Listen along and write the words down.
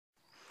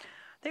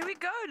There we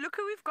go. Look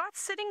who we've got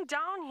sitting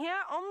down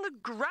here on the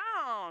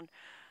ground.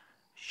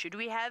 Should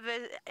we have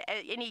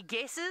any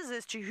guesses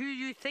as to who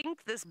you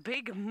think this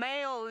big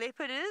male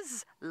leopard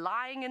is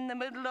lying in the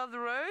middle of the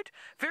road?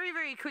 Very,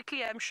 very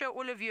quickly, I'm sure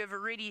all of you have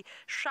already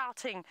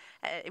shouting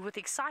with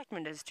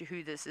excitement as to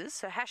who this is.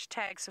 So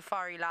hashtag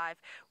Safari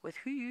Live with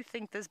who you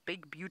think this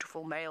big,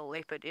 beautiful male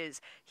leopard is.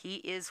 He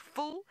is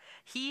full.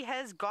 He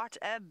has got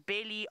a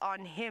belly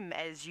on him,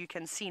 as you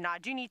can see. Now, I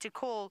do need to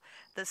call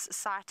this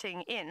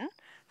sighting in.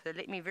 So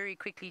let me very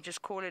quickly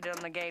just call it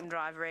on the Game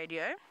Drive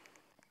radio.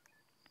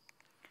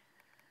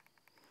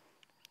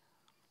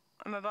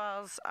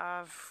 Mobiles,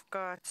 I've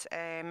got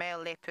a male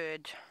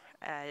leopard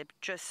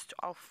just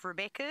off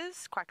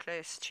Rebecca's, quite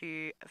close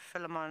to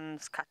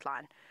Philemon's cut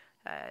line.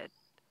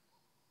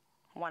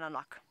 One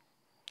unlock.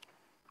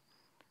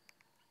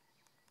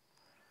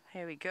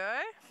 Here we go.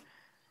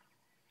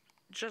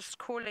 Just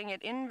calling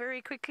it in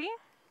very quickly.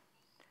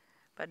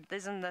 But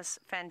isn't this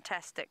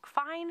fantastic?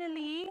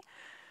 Finally.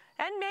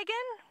 And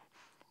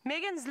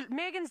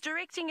Megan's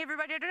directing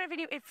everybody. I don't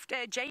know if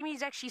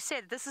Jamie's actually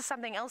said this is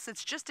something else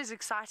that's just as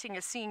exciting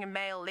as seeing a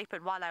male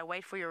leopard while I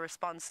wait for your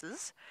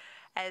responses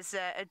as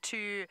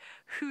to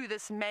who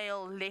this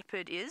male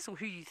leopard is, or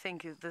who you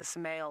think this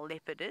male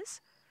leopard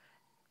is.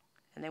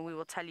 And then we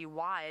will tell you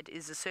why it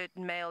is a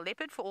certain male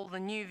leopard for all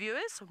the new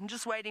viewers. I'm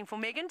just waiting for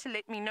Megan to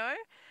let me know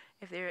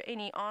if there are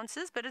any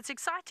answers. But it's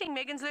exciting.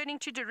 Megan's learning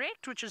to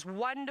direct, which is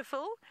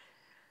wonderful.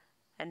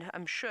 And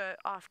I'm sure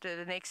after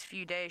the next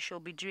few days,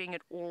 she'll be doing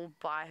it all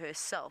by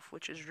herself,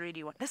 which is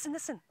really what. Listen,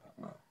 listen.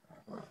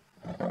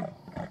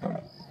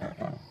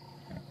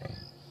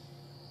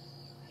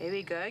 Here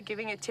we go,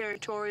 giving a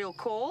territorial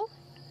call.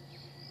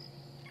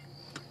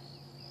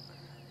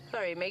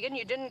 Sorry, Megan,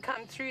 you didn't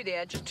come through there.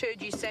 I just heard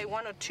you say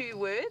one or two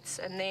words,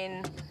 and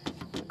then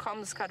the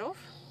comms cut off.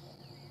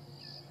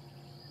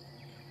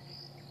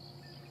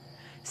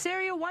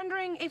 Sarah, you're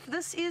wondering if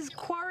this is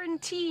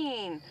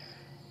quarantine.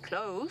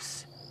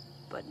 Close,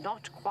 but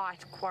not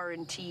quite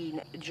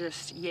quarantine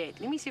just yet.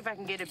 Let me see if I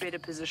can get a better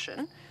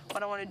position.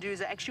 What I want to do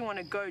is I actually want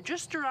to go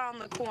just around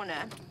the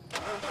corner.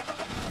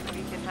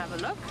 We can have a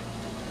look.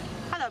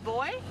 Hello,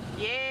 boy.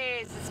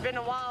 Yes, it's been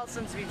a while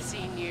since we've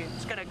seen you.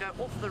 Just going to go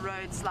off the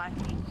road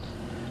slightly.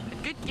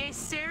 A good guess,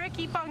 Sarah.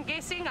 Keep on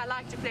guessing. I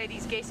like to play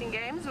these guessing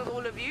games with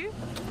all of you.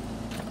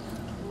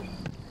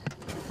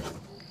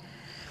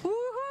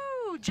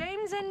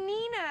 James and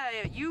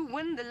Nina, you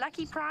win the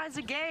lucky prize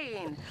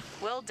again.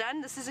 Well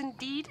done. This is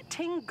indeed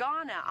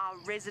Tingana, our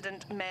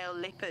resident male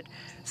leopard.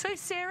 So,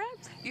 Sarah,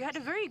 you had a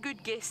very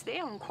good guess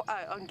there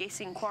on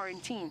guessing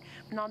quarantine.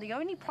 Now, the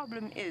only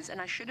problem is, and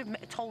I should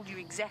have told you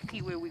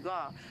exactly where we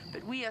are,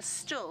 but we are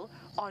still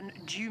on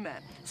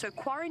Djuma. So,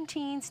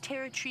 quarantine's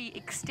territory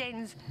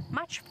extends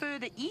much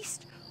further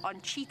east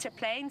on Cheetah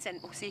Plains, and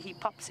see he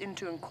pops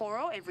into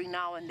Nkoro every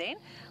now and then.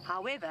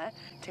 However,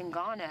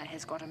 Tingana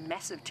has got a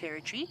massive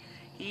territory.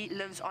 He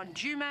lives on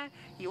Djuma.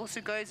 He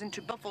also goes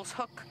into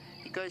Buffelshoek.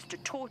 He goes to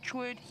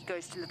Torchwood. He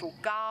goes to Little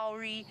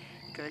Gowrie.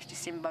 He goes to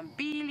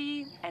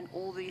Simbambili and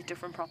all these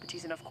different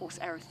properties, and of course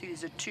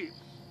Arathusa too.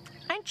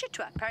 And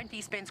Chitwa. Apparently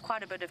he spends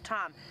quite a bit of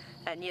time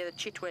near the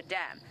Chitwa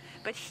Dam.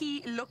 But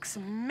he looks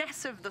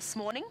massive this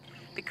morning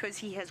because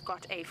he has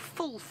got a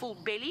full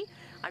belly.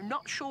 I'm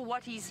not sure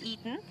what he's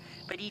eaten,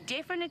 but he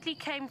definitely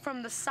came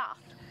from the south.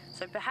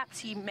 So perhaps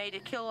he made a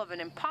kill of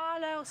an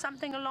impala or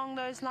something along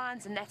those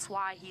lines, and that's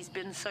why he's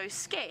been so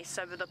scarce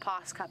over the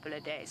past couple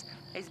of days.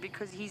 It's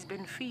because he's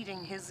been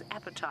feeding his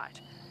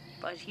appetite.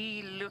 But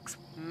he looks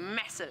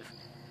massive,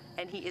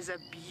 and he is a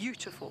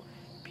beautiful,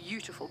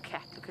 beautiful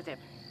cat. Look at him.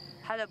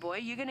 Hello, boy.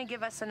 You're going to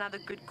give us another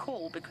good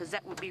call, because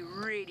that would be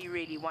really,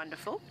 really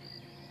wonderful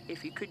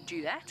if you could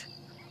do that.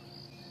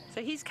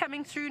 So he's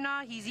coming through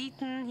now. He's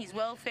eaten. He's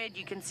well fed.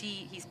 You can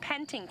see he's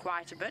panting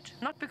quite a bit.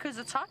 Not because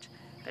it's hot,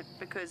 but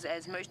because,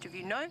 as most of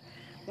you know,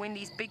 when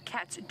these big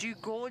cats do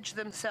gorge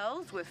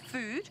themselves with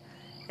food,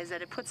 is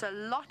that it puts a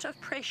lot of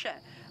pressure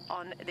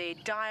on their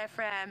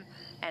diaphragm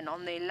and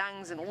on their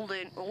lungs and all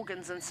the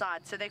organs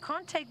inside. So they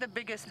can't take the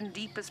biggest and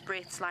deepest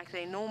breaths like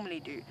they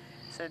normally do.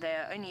 So they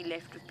are only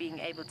left with being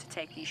able to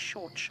take these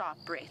short, sharp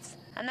breaths.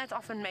 And that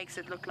often makes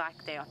it look like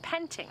they are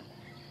panting.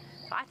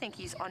 So I think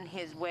he's on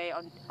his way,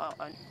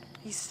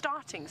 he's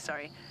starting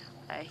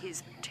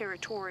his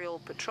territorial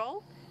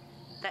patrol.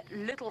 That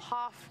little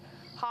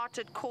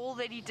half-hearted call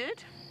that he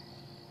did,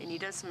 and he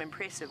does some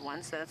impressive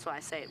ones, so that's why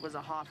I say it was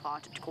a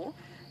half-hearted call.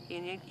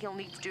 He'll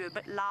need to do a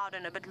bit louder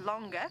and a bit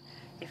longer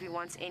if he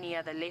wants any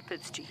other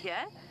leopards to hear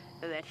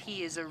that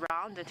he is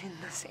around and in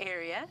this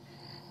area.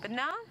 But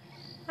now,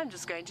 I'm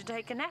just going to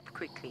take a nap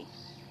quickly.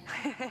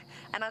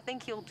 And I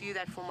think he'll do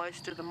that for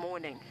most of the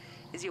morning,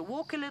 is he'll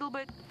walk a little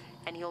bit,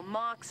 and he'll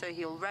mark, so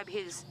he'll rub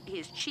his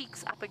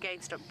cheeks up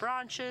against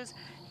branches.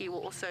 He will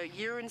also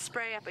urine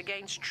spray up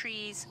against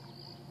trees.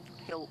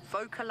 He'll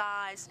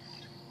vocalize,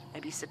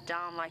 maybe sit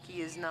down like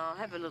he is now,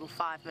 have a little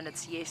 5-minute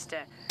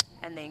siesta,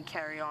 and then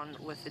carry on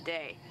with the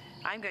day.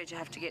 I'm going to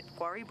have to get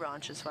quarry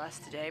branches for us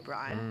today,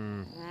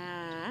 Brian.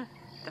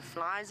 The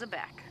flies are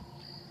back.